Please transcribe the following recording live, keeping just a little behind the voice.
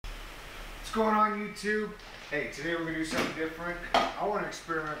What's going on, YouTube? Hey, today we're going to do something different. I want to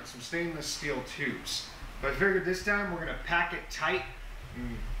experiment with some stainless steel tubes. But I figured this time we're going to pack it tight.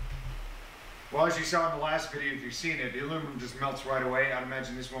 Well, as you saw in the last video, if you've seen it, the aluminum just melts right away. I'd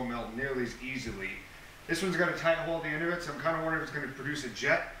imagine this won't melt nearly as easily. This one's got a tight hole at the end of it, so I'm kind of wondering if it's going to produce a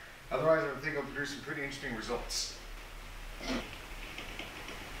jet. Otherwise, I think it'll produce some pretty interesting results.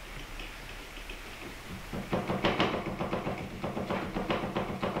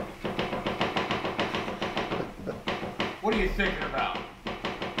 What are you thinking about?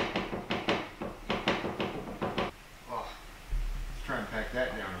 Oh, let's try and pack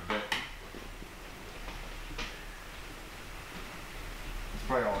that down a bit. That's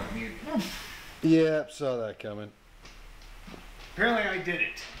probably all I need. Yep, saw that coming. Apparently I did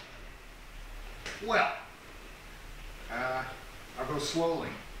it. Well, I'll go slowly.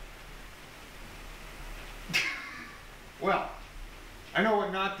 Well, I know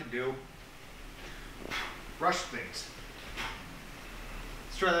what not to do. Rush things.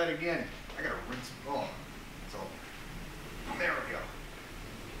 Let's try that again. I gotta rinse. Oh, it's all. There we go.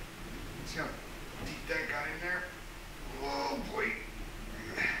 See how deep that got in there? Oh boy.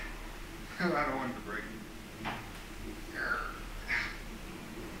 I don't want it to break.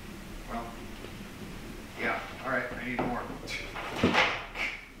 Well, yeah. All right. I need more.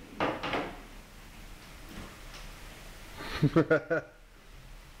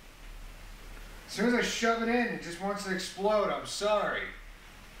 As soon as I shove it in, it just wants to explode. I'm sorry.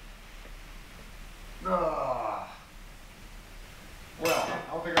 Ugh. Well,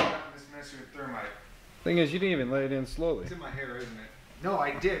 I don't think I'm having this messy with thermite. Thing is, you didn't even let it in slowly. It's in my hair, isn't it? No,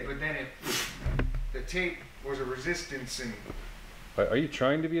 I did, but then the tape was a resistance and... Are you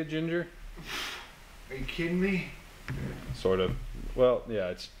trying to be a ginger? Are you kidding me? Sort of. Well, yeah,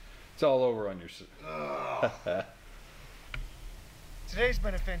 it's all over on your... Today's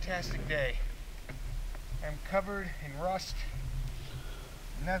been a fantastic day. I'm covered in rust.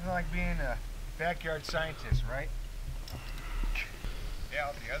 Nothing like being a backyard scientist, right? Yeah,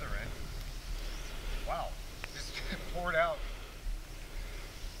 out the other end. Wow, just poured out.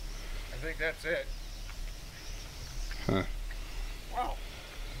 I think that's it. Huh. Wow.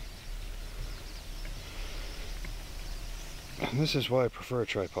 And this is why I prefer a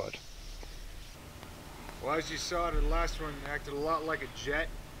tripod. Well, as you saw, the last one acted a lot like a jet.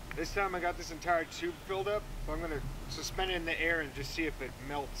 This time I got this entire tube filled up, so I'm going to suspend it in the air and just see if it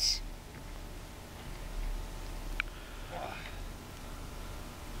melts.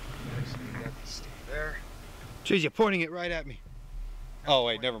 Just need that to stay there. Jeez, you're pointing it right at me. Oh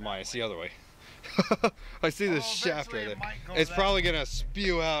wait, never mind. It's the other way. I see this shaft right there. It's probably gonna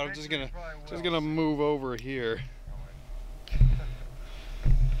spew out. I'm just gonna move over here.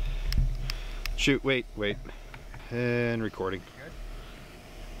 Shoot! Wait. And recording. Good.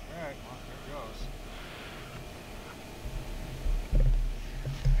 All right, well, there it goes.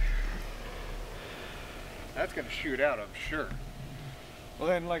 That's gonna shoot out, I'm sure. Well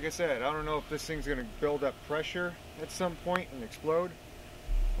then, like I said, I don't know if this thing's gonna build up pressure at some point and explode.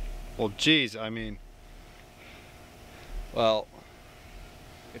 Well, geez, I mean, well,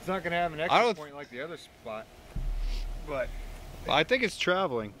 it's not gonna have an exit point like the other spot, but I think it's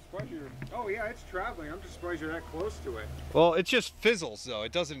traveling. Oh yeah, it's traveling. I'm just surprised you're that close to it. Well, it just fizzles though.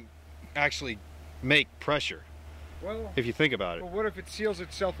 It doesn't actually make pressure. Well, if you think about it. Well, what if it seals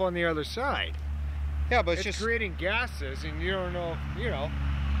itself on the other side? Yeah, but it's just just creating gases, and you don't know. You know,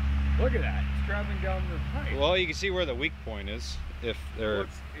 look at that. It's traveling down the pipe. Well, you can see where the weak point is. If they're. Well,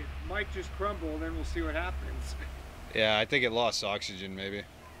 it might just crumble, and then we'll see what happens. Yeah, I think it lost oxygen, maybe.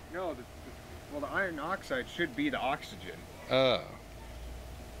 No, well, the iron oxide should be the oxygen. Oh.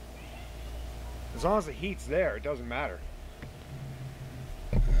 As long as the heat's there, it doesn't matter.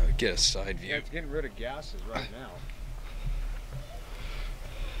 Get a side view. Yeah, it's getting rid of gases right now.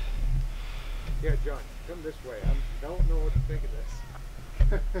 Yeah, John, come this way. I don't know what to think of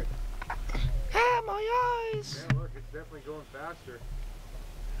this. Ah, my eyes! Yeah, look, it's definitely going faster.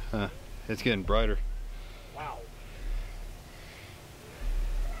 Huh. It's getting brighter. Wow.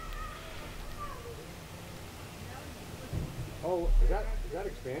 Oh, is that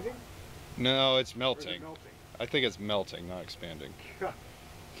expanding? No, it's Or melting. is it melting? I think it's melting, not expanding.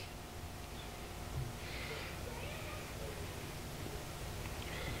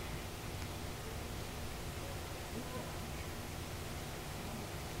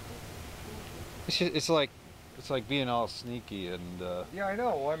 It's like being all sneaky and yeah, I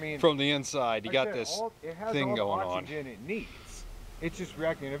know. I mean, from the inside, you got this it has thing all going the on. oxygen it needs. It's just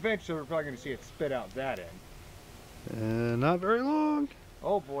reacting. Eventually, we're probably going to see it spit out that end. Not very long.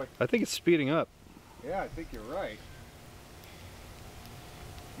 Oh boy. I think it's speeding up. Yeah, I think you're right.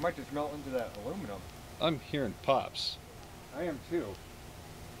 Might just melt into that aluminum. I'm hearing pops. I am too.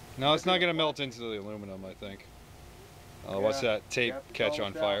 No, it's not going to melt into the aluminum, I think. What's that tape catch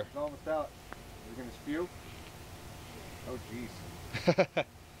on fire? It's almost out. Is it going to spew? Oh, jeez.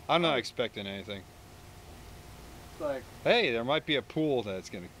 I'm not expecting anything. It's like... Hey, there might be a pool that's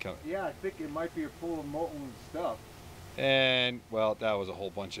going to come. Yeah, I think it might be a pool of molten stuff. And, well, that was a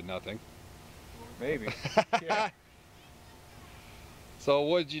whole bunch of nothing. Maybe. Yeah. So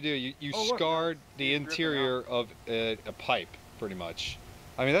what did you do? You scarred the it's interior of a pipe, pretty much.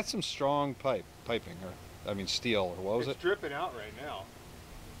 I mean, that's some strong piping, or I mean steel, or what was it? It's dripping out right now.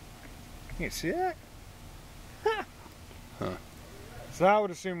 Can you see that? Huh. So I would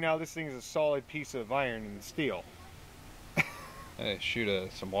assume now this thing is a solid piece of iron and steel. Hey,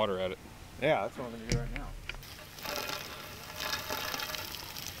 shoot some water at it. Yeah, that's what I'm going to do right now.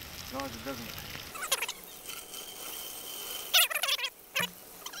 As long as it doesn't...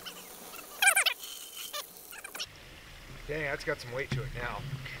 Dang, that's got some weight to it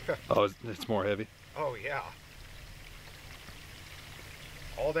now. Oh, it's more heavy? Oh, yeah.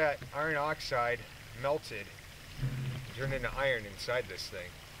 All that iron oxide melted and turned into iron inside this thing.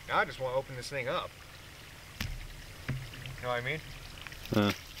 Now I just want to open this thing up. You know what I mean?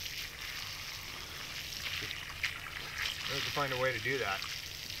 Huh. We have to find a way to do that.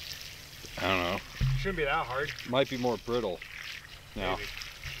 I don't know. Shouldn't be that hard. Might be more brittle now. Maybe.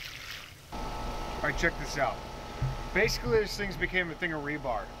 Alright, check this out. Basically, this thing's became a thing of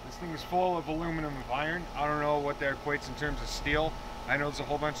rebar. This thing is full of aluminum and iron. I don't know what that equates in terms of steel. I know there's a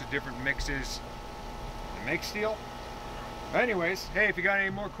whole bunch of different mixes to make steel. But anyways, hey, if you got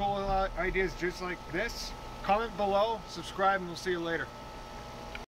any more cool ideas just like this, comment below, subscribe, and we'll see you later.